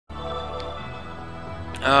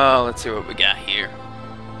Let's see what we got here.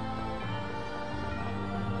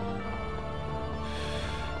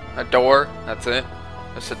 A door, that's it.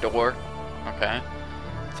 Just a door. Okay.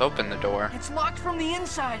 Let's open the door. It's locked from the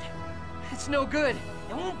inside. It's no good.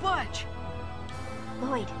 It won't budge.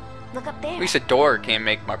 Lloyd, look up there. At least a door can't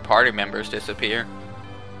make my party members disappear.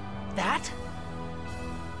 That?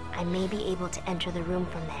 I may be able to enter the room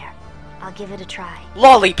from there. I'll give it a try.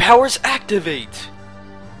 Lolly powers activate!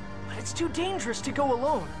 But it's too dangerous to go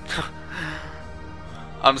alone.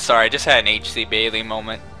 I'm sorry, I just had an H.C. Bailey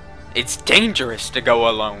moment. It's dangerous to go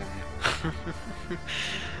alone.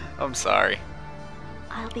 I'm sorry.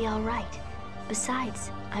 I'll be alright. Besides,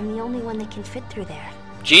 I'm the only one that can fit through there.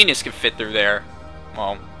 Genius can fit through there.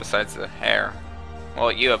 Well, besides the hair.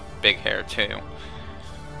 Well, you have big hair too.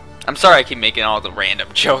 I'm sorry I keep making all the random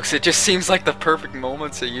jokes. It just seems like the perfect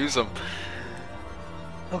moment to use them.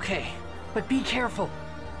 Okay, but be careful.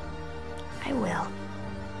 I will.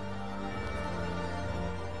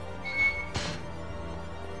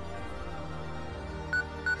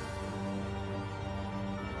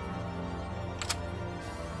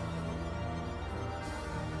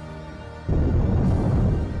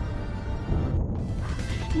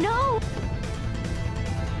 No!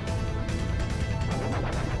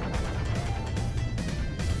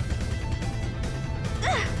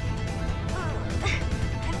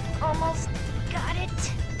 I've almost got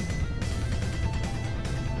it.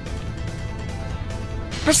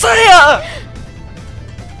 Messiah!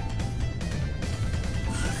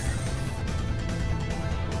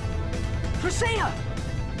 Priscilla!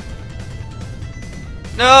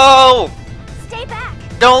 No! Stay back!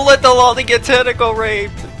 Don't let the lolly get tentacle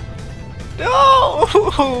raped! No!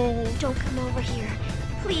 Don't come over here.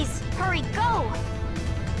 Please, hurry, go!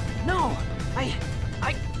 No!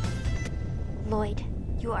 Lloyd,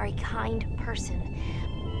 you are a kind person.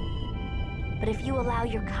 But if you allow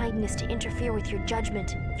your kindness to interfere with your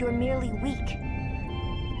judgment, you're merely weak.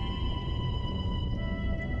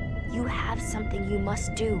 You have something you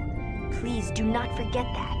must do. Please do not forget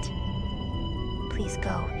that. Please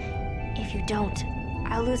go. If you don't,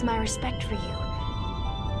 I'll lose my respect for you.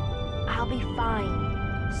 I'll be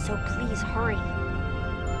fine, so please hurry.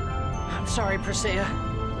 I'm sorry, Priscilla.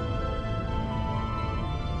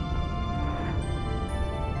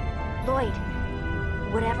 Lloyd,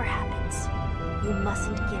 whatever happens, you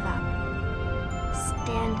mustn't give up.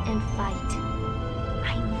 Stand and fight.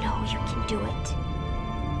 I know you can do it.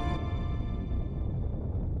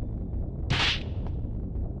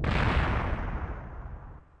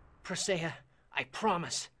 Priscilla, I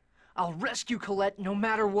promise. I'll rescue Colette no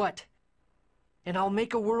matter what. And I'll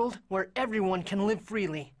make a world where everyone can live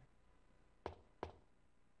freely.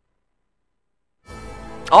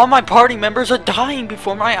 All my party members are dying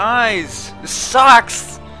before my eyes! This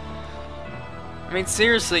sucks! I mean,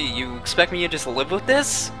 seriously, you expect me to just live with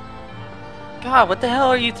this? God, what the hell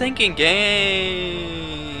are you thinking, game?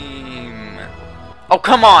 Oh,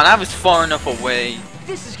 come on, I was far enough away.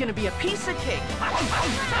 This is gonna be a piece of cake.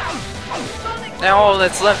 Now all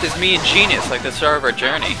that's left is me and Genius, like the start of our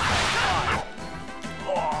journey.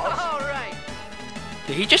 Alright.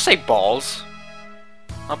 Did he just say balls?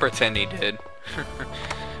 I'll pretend he did.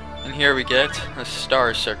 And here we get a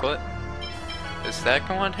star circlet. Does that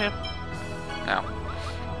go on him? No.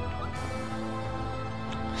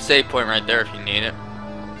 Save point right there if you need it.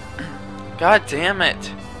 God damn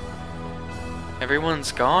it.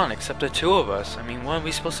 Everyone's gone except the two of us. I mean, what are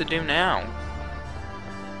we supposed to do now?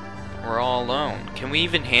 We're all alone. Can we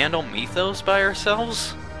even handle Mythos by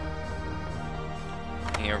ourselves?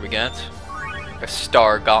 Here we get a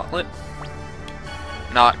star gauntlet.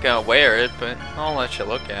 Not gonna wear it, but I'll let you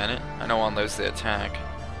look at it. I don't want to lose the attack.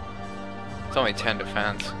 It's only 10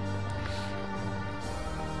 defense.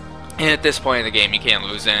 And at this point in the game, you can't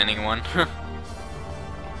lose to anyone.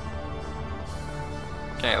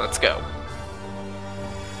 Okay, let's go.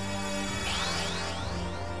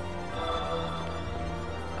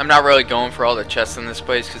 I'm not really going for all the chests in this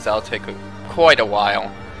place because that'll take quite a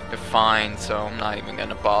while to find, so I'm not even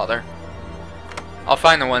gonna bother. I'll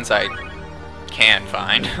find the ones I can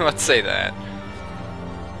find. Let's say that.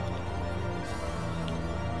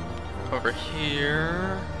 Over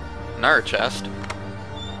here, another chest.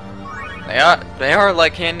 They are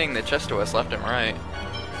like handing the chest to us left and right.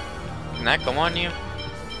 Can that go on you?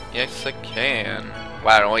 Yes, it can.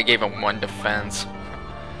 Wow, it only gave him 1 defense.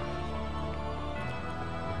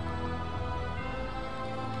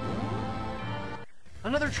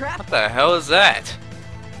 Another trap? What the hell is that?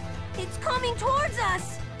 It's coming towards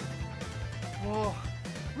us! Whoa.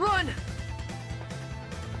 Run!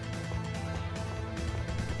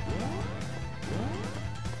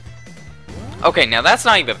 Okay, now that's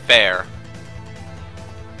not even fair.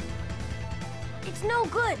 It's no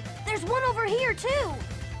good. There's one over here, too.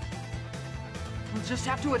 We'll just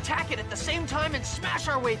have to attack it at the same time and smash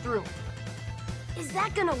our way through. Is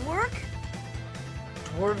that gonna work?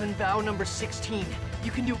 Dwarven vow number 16.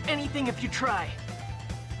 You can do anything if you try.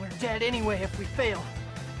 We're dead anyway if we fail.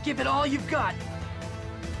 Give it all you've got.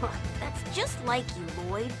 Huh, that's just like you,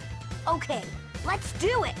 Lloyd. Okay, let's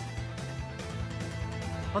do it.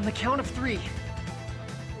 On the count of 3.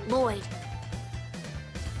 Lloyd.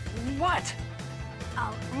 What?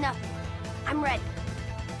 Oh, nothing. I'm ready.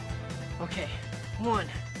 Okay. 1,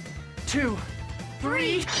 2,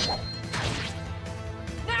 3.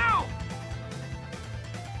 Now!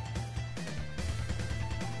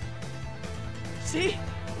 See?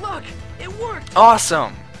 Look! It worked!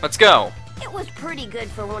 Awesome! Let's go! It was pretty good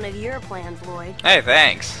for one of your plans, Lloyd. Hey,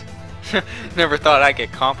 thanks! Never thought I'd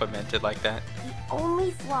get complimented like that. The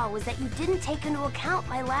only flaw was that you didn't take into account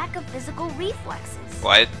my lack of physical reflexes.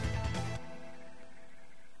 What?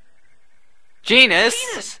 Genus!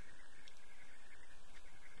 Venus!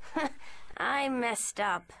 I messed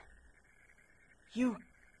up. You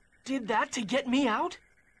did that to get me out?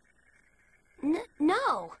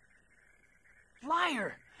 No.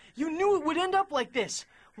 Liar! You knew it would end up like this.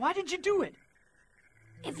 Why did you do it?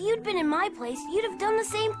 If you'd been in my place, you'd have done the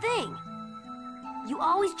same thing. You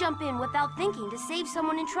always jump in without thinking to save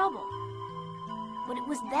someone in trouble. But it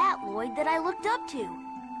was that, Lloyd, that I looked up to.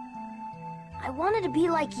 I wanted to be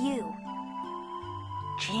like you.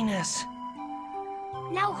 Genus.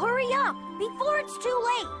 Now hurry up, before it's too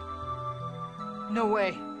late. No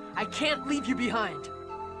way. I can't leave you behind.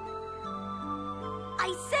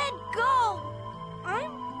 I said go!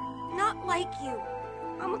 I'm not like you.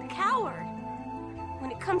 I'm a coward.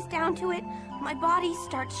 When it comes down to it, my body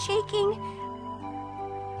starts shaking.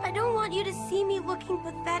 I don't want you to see me looking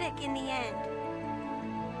pathetic in the end.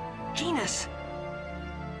 Genus.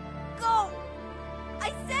 Go!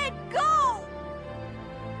 I said go!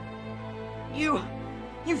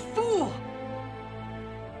 You fool!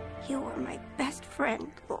 You were my best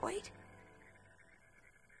friend, Lloyd.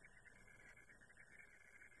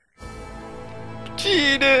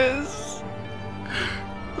 Genus!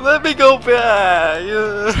 Let me go back!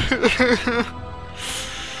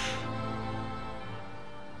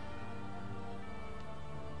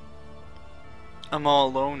 I'm all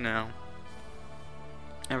alone now.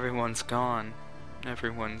 Everyone's gone.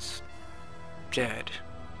 Everyone's dead.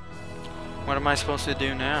 What am I supposed to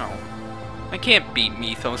do now? I can't beat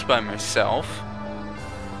Mythos by myself.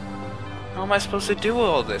 How am I supposed to do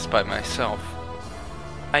all this by myself?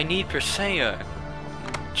 I need Persea,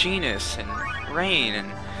 Genus, and Rain,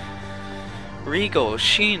 and Regal,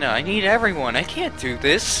 Sheena. I need everyone. I can't do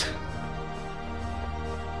this.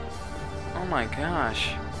 Oh my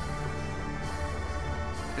gosh.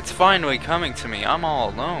 It's finally coming to me. I'm all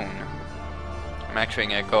alone. I'm actually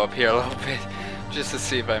gonna go up here a little bit just to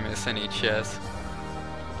see if I miss any chests.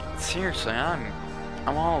 Seriously, I'm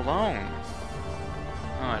all alone.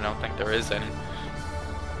 Oh, I don't think there is any.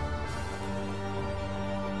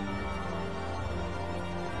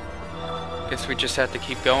 Guess we just have to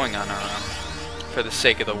keep going on our own, for the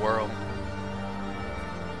sake of the world.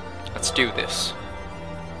 Let's do this.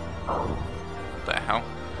 What the hell?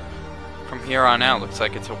 From here on out, looks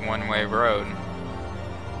like it's a one-way road.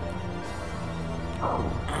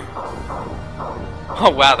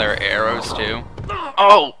 Oh wow, there are arrows too.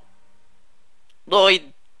 Oh!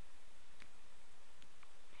 Lloyd!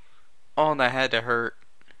 Oh, that had to hurt.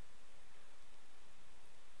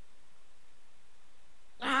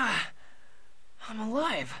 I'm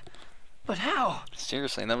alive. But how?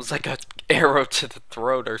 Seriously, that was like an arrow to the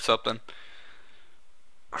throat or something.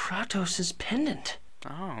 Kratos' pendant.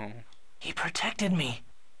 Oh. He protected me.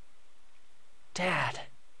 Dad.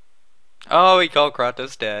 Oh, he called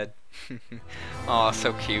Kratos Dad. Oh,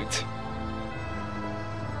 so cute.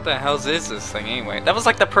 What the hell is this thing anyway? That was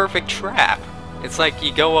like the perfect trap. It's like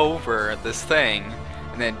you go over this thing,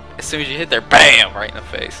 and then as soon as you hit there, BAM! Right in the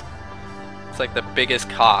face. It's like the biggest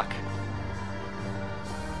cock.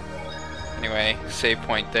 Anyway, save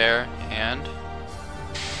point there, and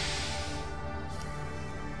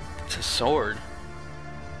it's a sword.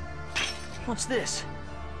 What's this?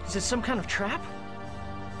 Is it some kind of trap?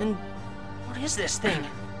 And what is this thing?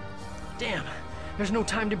 Damn, there's no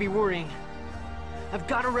time to be worrying. I've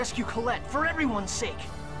got to rescue Colette for everyone's sake.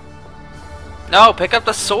 No, pick up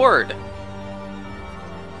the sword.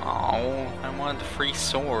 Oh, I wanted the free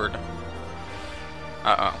sword.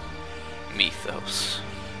 Uh-oh. Mythos.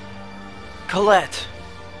 Colette!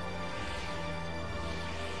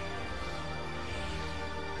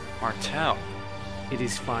 Martel. It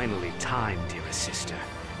is finally time, dearest sister.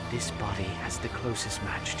 This body has the closest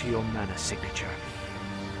match to your mana signature.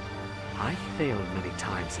 I failed many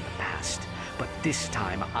times in the past, but this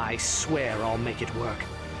time I swear I'll make it work.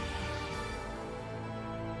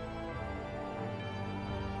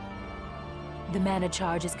 The mana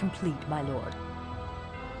charge is complete, my lord.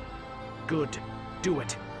 Good. Do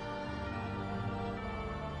it.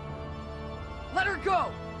 Let her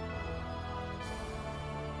go!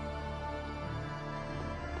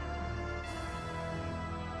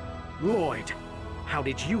 Lloyd, how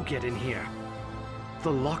did you get in here?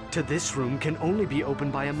 The lock to this room can only be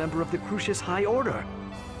opened by a member of the Crucius High Order.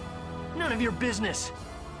 None of your business.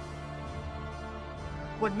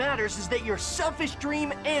 What matters is that your selfish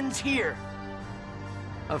dream ends here.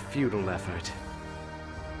 A futile effort.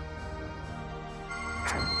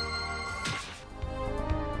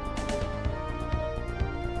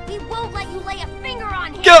 We won't let you lay a finger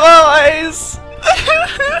on him! Guys!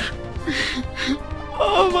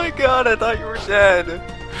 Oh my god, I thought you were dead.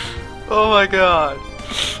 Oh my god.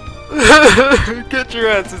 Get your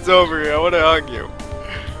ass, it's over here. I want to hug you.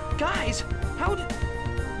 Guys, how did...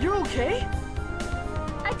 You're okay?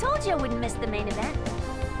 I told you I wouldn't miss the main event.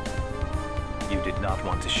 You did not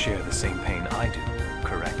want to share the same pain I do,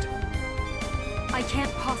 correct? I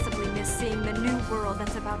can't possibly miss seeing the new world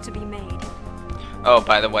that's about to be made. Oh,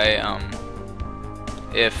 by the way,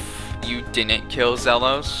 if you didn't kill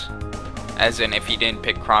Zelos, as in if you didn't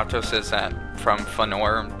pick Kratos as that from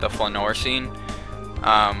Flanor, the Flanor scene,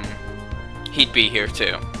 he'd be here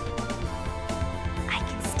too. I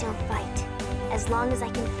can still fight. As long as I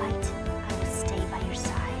can fight, I will stay by your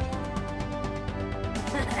side.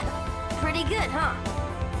 Pretty good, huh?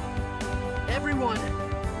 Everyone,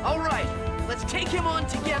 all right, let's take him on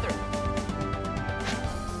together.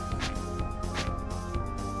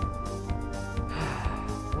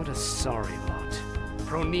 What a sorry lot.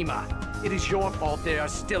 Pronema, it is your fault they are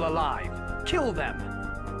still alive. Kill them!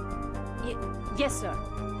 Yes, sir.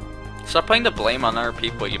 Stop putting the blame on other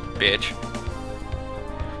people, you bitch.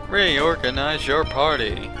 Reorganize your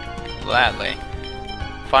party. Gladly.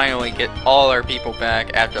 Finally get all our people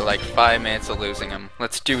back after like 5 minutes of losing them.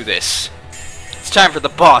 Let's do this. It's time for the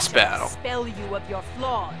boss battle. Spell you of your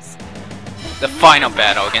flaws. The final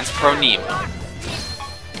battle against Pronema.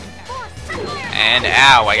 And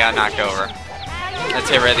ow, I got knocked over. Let's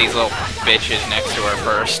get rid of these little bitches next to her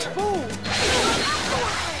first.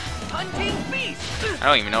 I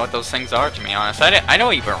don't even know what those things are, to be honest. I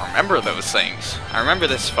don't even remember those things. I remember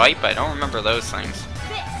this fight, but I don't remember those things.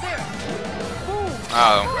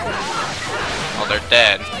 Oh. Well, they're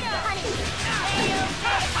dead.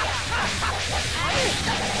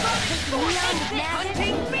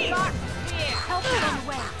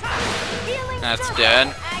 That's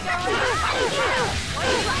dead.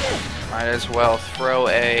 Might as well throw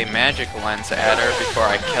a magic lens at her before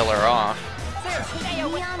I kill her off.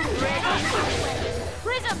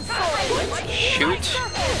 Shoot.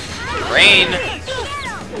 Rain.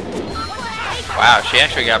 Wow, she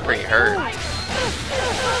actually got pretty hurt.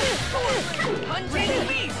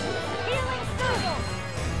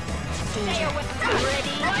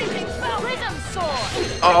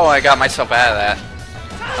 Oh, I got myself out of that.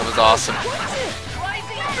 That was awesome.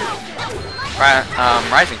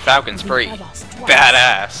 Rising Falcon's pretty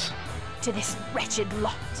badass. To this wretched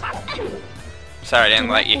lot. Sorry I didn't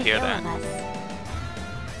let you hear that.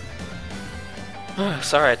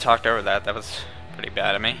 Sorry I talked over that. That was pretty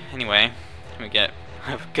bad of me. Anyway, we get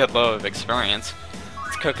a good load of experience.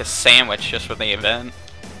 Let's cook a sandwich just for the event.